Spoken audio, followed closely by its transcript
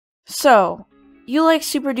So, you like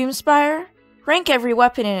Super Doomspire? Rank every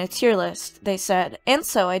weapon in a tier list, they said, and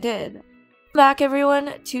so I did. Welcome back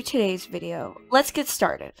everyone to today's video. Let's get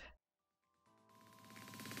started.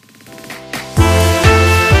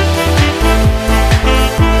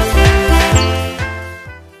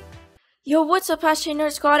 Yo, what's up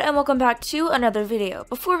 #Nerd Squad, and welcome back to another video.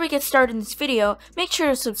 Before we get started in this video, make sure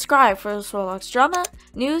to subscribe for Roblox drama,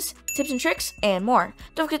 news, tips and tricks, and more.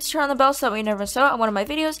 Don't forget to turn on the bell so that way you never miss out on one of my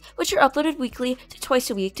videos, which are uploaded weekly to twice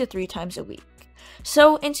a week to 3 times a week.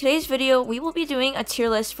 So, in today's video, we will be doing a tier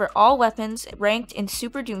list for all weapons ranked in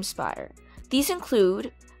Super Doomspire. These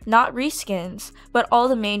include, not reskins, but all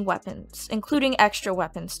the main weapons, including extra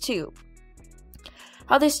weapons too.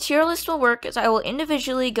 How this tier list will work is I will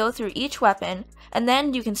individually go through each weapon, and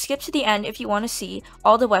then you can skip to the end if you want to see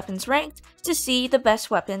all the weapons ranked to see the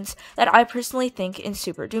best weapons that I personally think in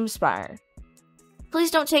Super Doomspire.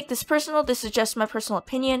 Please don't take this personal, this is just my personal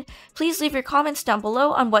opinion. Please leave your comments down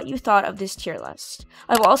below on what you thought of this tier list.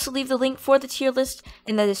 I will also leave the link for the tier list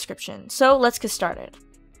in the description, so let's get started.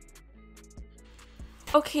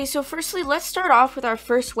 Okay, so firstly, let's start off with our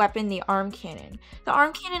first weapon, the arm cannon. The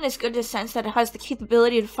arm cannon is good in the sense that it has the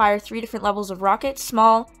capability to fire 3 different levels of rockets,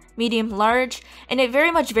 small, medium, large, and it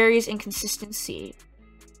very much varies in consistency.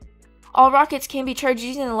 All rockets can be charged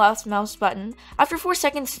using the left mouse button. After 4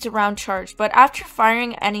 seconds, it's around charged, but after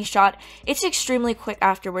firing any shot, it's extremely quick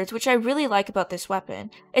afterwards, which I really like about this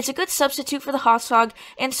weapon. It's a good substitute for the Hosfog,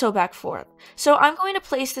 and so back forth. So I'm going to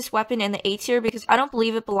place this weapon in the A tier because I don't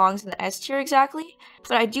believe it belongs in the S tier exactly,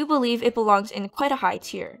 but I do believe it belongs in quite a high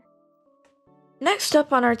tier. Next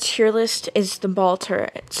up on our tier list is the ball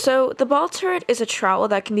turret. So the ball turret is a trowel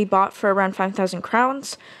that can be bought for around 5,000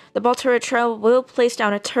 crowns. The ball turret trowel will place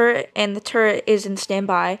down a turret, and the turret is in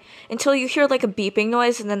standby until you hear like a beeping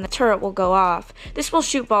noise, and then the turret will go off. This will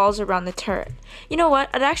shoot balls around the turret. You know what?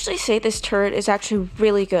 I'd actually say this turret is actually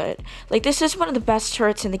really good. Like, this is one of the best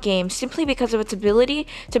turrets in the game simply because of its ability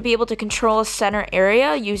to be able to control a center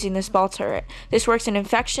area using this ball turret. This works in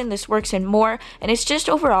infection, this works in more, and it's just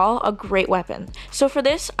overall a great weapon. So for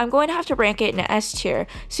this, I'm going to have to rank it in S tier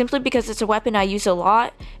simply because it's a weapon I use a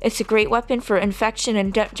lot. It's a great weapon for infection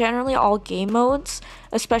and generally all game modes,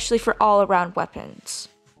 especially for all-around weapons.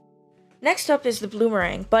 Next up is the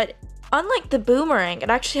boomerang, but unlike the boomerang, it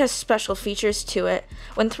actually has special features to it.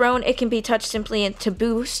 When thrown, it can be touched simply to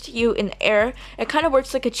boost you in the air. It kind of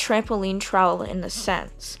works like a trampoline trowel in a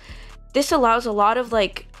sense. This allows a lot of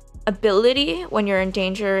like ability when you're in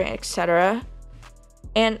danger, etc.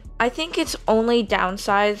 And I think its only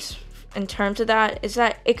downsides in terms of that is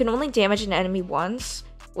that it can only damage an enemy once,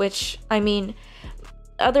 which, I mean,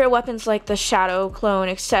 other weapons like the shadow clone,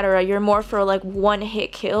 etc., you're more for like one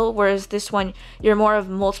hit kill, whereas this one you're more of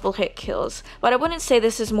multiple hit kills. But I wouldn't say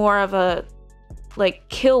this is more of a like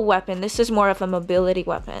kill weapon, this is more of a mobility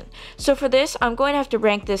weapon. So for this, I'm going to have to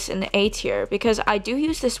rank this in the A tier because I do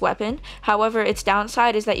use this weapon. However, its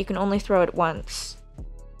downside is that you can only throw it once.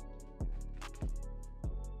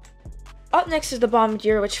 Up next is the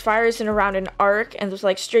bombardier, which fires in around an arc and there's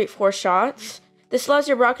like straight 4 shots. This allows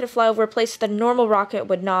your rocket to fly over a place that a normal rocket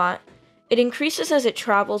would not. It increases as it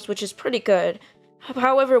travels, which is pretty good.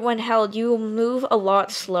 However, when held, you will move a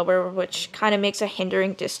lot slower, which kind of makes a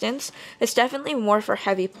hindering distance. It's definitely more for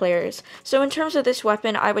heavy players. So in terms of this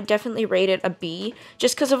weapon, I would definitely rate it a B,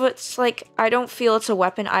 just because of it's like, I don't feel it's a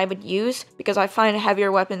weapon I would use, because I find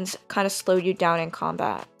heavier weapons kind of slow you down in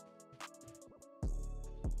combat.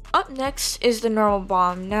 Up next is the normal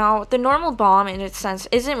bomb. Now, the normal bomb in its sense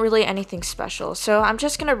isn't really anything special, so I'm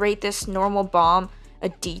just gonna rate this normal bomb a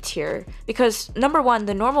D tier because number one,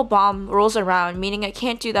 the normal bomb rolls around, meaning it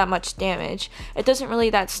can't do that much damage. It doesn't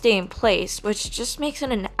really stay in place, which just makes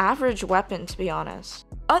it an average weapon, to be honest.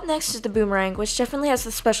 Up next is the boomerang, which definitely has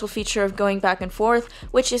the special feature of going back and forth,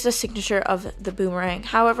 which is a signature of the boomerang.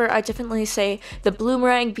 However, I definitely say the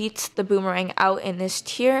boomerang beats the boomerang out in this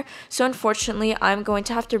tier, so unfortunately, I'm going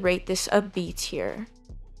to have to rate this a B tier.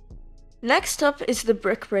 Next up is the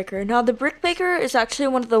brick breaker. Now, the brick breaker is actually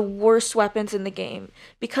one of the worst weapons in the game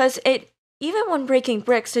because even when breaking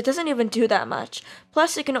bricks, it doesn't even do that much.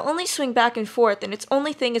 Plus, it can only swing back and forth, and its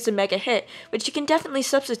only thing is a mega hit, which you can definitely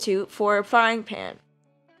substitute for a frying pan.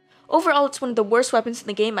 Overall, it's one of the worst weapons in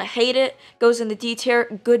the game. I hate it. Goes in the D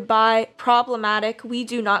tier. Goodbye. Problematic. We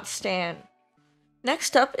do not stand.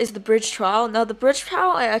 Next up is the bridge trowel. Now, the bridge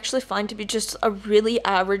trowel I actually find to be just a really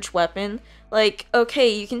average weapon. Like, okay,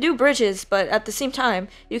 you can do bridges, but at the same time,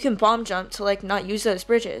 you can bomb jump to like not use those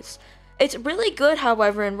bridges. It's really good,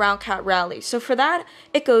 however, in Round Cat Rally, so for that,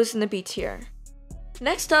 it goes in the B tier.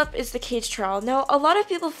 Next up is the cage trowel. Now, a lot of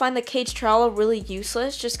people find the cage trowel really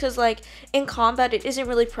useless just because, like, in combat, it isn't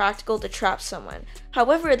really practical to trap someone.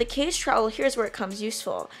 However, the cage trowel, here's where it comes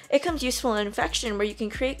useful. It comes useful in Infection, where you can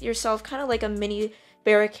create yourself kind of like a mini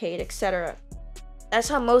barricade, etc. That's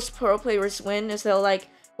how most pro players win, is they'll, like,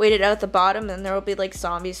 wait it out at the bottom, and there will be, like,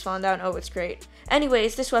 zombies falling down. Oh, it's great.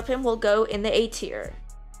 Anyways, this weapon will go in the A tier.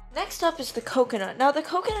 Next up is the coconut. Now, the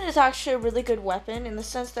coconut is actually a really good weapon in the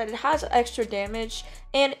sense that it has extra damage,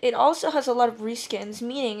 and it also has a lot of reskins,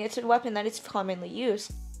 meaning it's a weapon that is commonly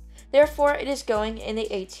used. Therefore, it is going in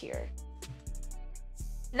the A tier.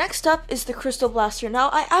 Next up is the Crystal Blaster. Now,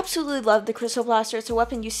 I absolutely love the Crystal Blaster. It's a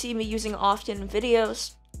weapon you see me using often in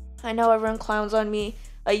videos. I know everyone clowns on me.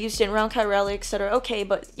 I used it in Round Cat Rally, etc. Okay,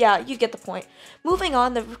 but yeah, you get the point. Moving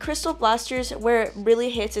on, the Crystal Blasters, where it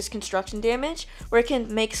really hits is construction damage, where it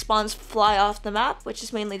can make spawns fly off the map, which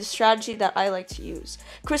is mainly the strategy that I like to use.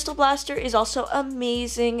 Crystal Blaster is also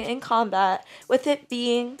amazing in combat, with it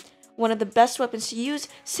being one of the best weapons to use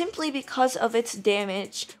simply because of its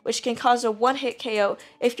damage, which can cause a one-hit KO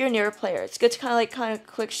if you're near a player. It's good to kind of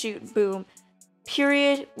quick shoot, boom.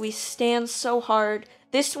 Period. We stand so hard.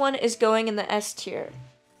 This one is going in the S tier.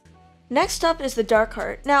 Next up is the Dark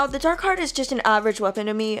Heart. Now, the Dark Heart is just an average weapon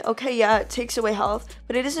to me. Okay, yeah, it takes away health,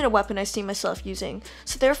 but it isn't a weapon I see myself using,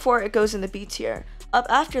 so therefore it goes in the B tier. Up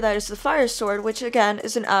after that is the Fire Sword, which again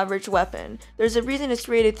is an average weapon. There's a reason it's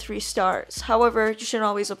rated 3 stars. However, you shouldn't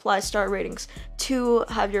always apply star ratings to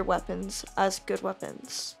have your weapons as good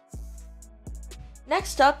weapons.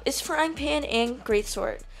 Next up is Frying Pan and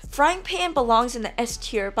Greatsword. Frying Pan belongs in the S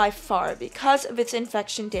tier by far because of its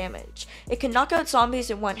infection damage. It can knock out zombies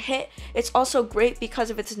in one hit. It's also great because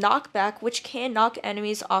of its knockback, which can knock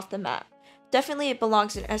enemies off the map. Definitely it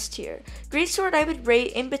belongs in S tier. Greatsword I would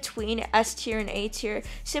rate in between S tier and A tier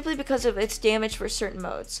simply because of its damage for certain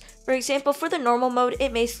modes. For example, for the normal mode,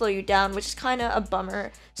 it may slow you down, which is kinda a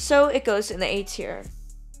bummer, so it goes in the A tier.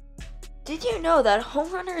 Did you know that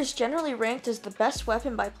Homerunner is generally ranked as the best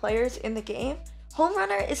weapon by players in the game?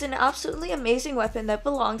 Homerunner is an absolutely amazing weapon that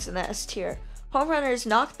belongs in the S tier. Homerunner's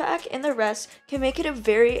knockback and the rest can make it a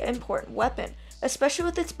very important weapon, especially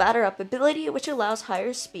with its batter up ability, which allows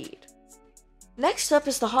higher speed. Next up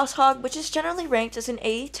is the Hosshog, which is generally ranked as an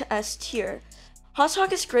A to S tier.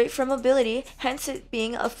 Hosshog is great for mobility, hence it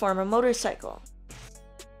being a form of motorcycle.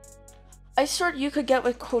 Ice Sword you could get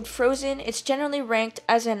with code Frozen. It's generally ranked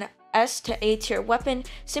as an S to A tier weapon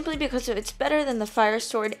simply because it's better than the Fire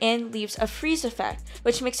Sword and leaves a freeze effect,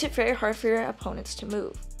 which makes it very hard for your opponents to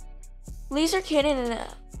move. Laser Cannon and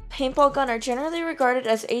a Paintball Gun are generally regarded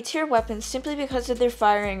as A tier weapons simply because of their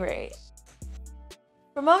firing rate.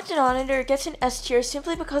 Remote Detonator gets an S tier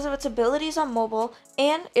simply because of its abilities on mobile,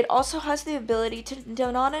 and it also has the ability to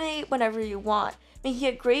detonate whenever you want, making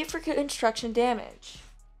it great for construction damage.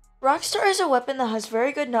 Rockstar is a weapon that has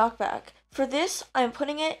very good knockback. For this, I am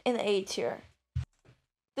putting it in the A tier.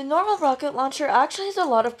 The normal rocket launcher actually has a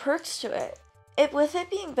lot of perks to it. With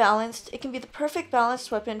it being balanced, it can be the perfect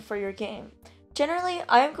balanced weapon for your game. Generally,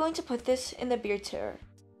 I am going to put this in the B tier.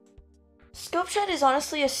 Scope Shot is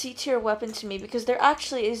honestly a C tier weapon to me because there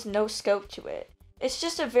actually is no scope to it. It's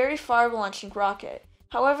just a very far launching rocket.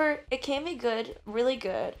 However, it can be good, really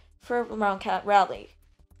good, for Round Cat Rally.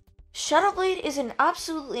 Shadow Blade is an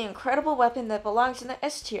absolutely incredible weapon that belongs in the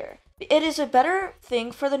S tier. It is a better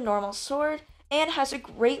thing for the normal sword and has a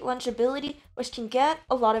great launch ability which can get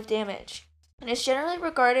a lot of damage, and is generally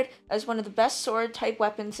regarded as one of the best sword type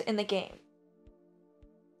weapons in the game.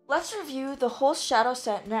 Let's review the whole Shadow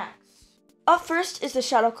set next. Up first is the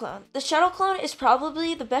Shadow Clone. The Shadow Clone is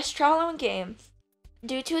probably the best Trowel in game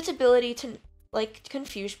due to its ability to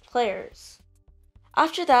confuse players.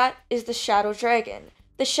 After that is the Shadow Dragon.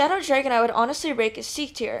 The Shadow Dragon I would honestly rate as C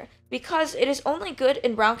tier because it is only good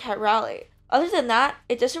in Round Cat Rally. Other than that,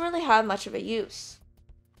 it doesn't really have much of a use.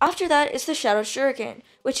 After that is the Shadow Shuriken,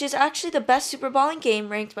 which is actually the best Super Ball in game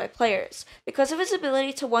ranked by players because of its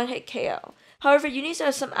ability to one-hit KO. However, you need to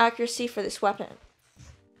have some accuracy for this weapon.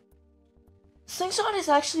 Slingshot is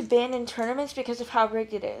actually banned in tournaments because of how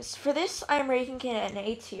rigged it is. For this, I am ranking it an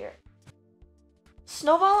A tier.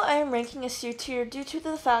 Snowball I am ranking a C tier due to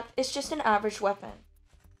the fact it's just an average weapon.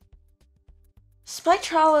 Spike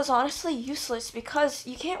Trowel is honestly useless because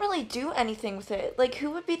you can't really do anything with it. Like,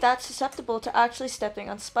 who would be that susceptible to actually stepping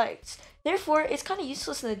on spikes? Therefore, it's kind of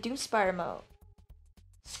useless in the Doomspire mode.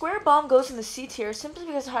 Square Bomb goes in the C tier simply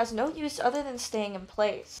because it has no use other than staying in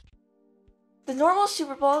place. The normal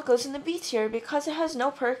Super Ball goes in the B tier because it has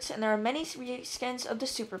no perks and there are many reskins of the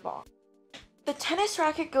Super Ball. The Tennis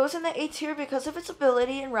Racket goes in the A tier because of its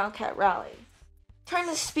ability in Round Cat Rally. Trying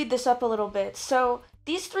to speed this up a little bit, so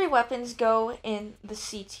These 3 weapons go in the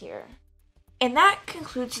C tier. And that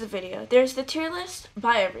concludes the video. There's the tier list.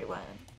 Bye everyone.